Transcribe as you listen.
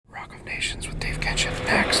of Nations with Dave Kenshin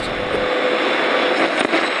next.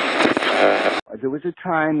 There was a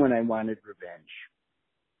time when I wanted revenge.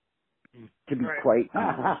 To be quite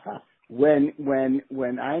honest,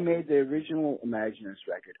 when I made the original Imaginist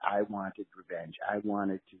record, I wanted revenge. I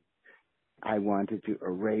wanted to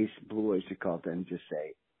erase Blue Oyster Cult and just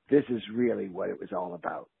say, this is really what it was all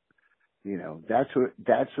about. You know, that's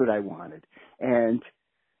what I wanted. And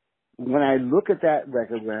when I look at that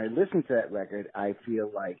record, when I listen to that record, I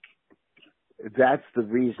feel like that's the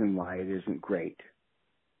reason why it isn't great.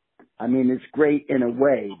 I mean, it's great in a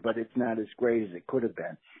way, but it's not as great as it could have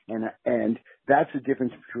been. And that's the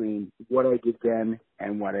difference between what I did then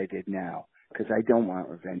and what I did now. Because I don't want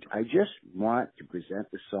revenge. I just want to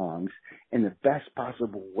present the songs in the best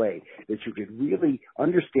possible way that you could really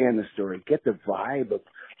understand the story, get the vibe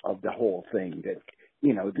of the whole thing. That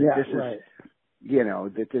you know, that this is, you know,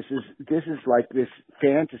 that this is like this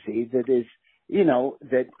fantasy that is, you know,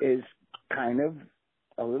 that is kind of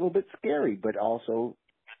a little bit scary, but also,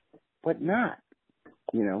 but not.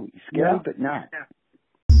 You know, scary but not.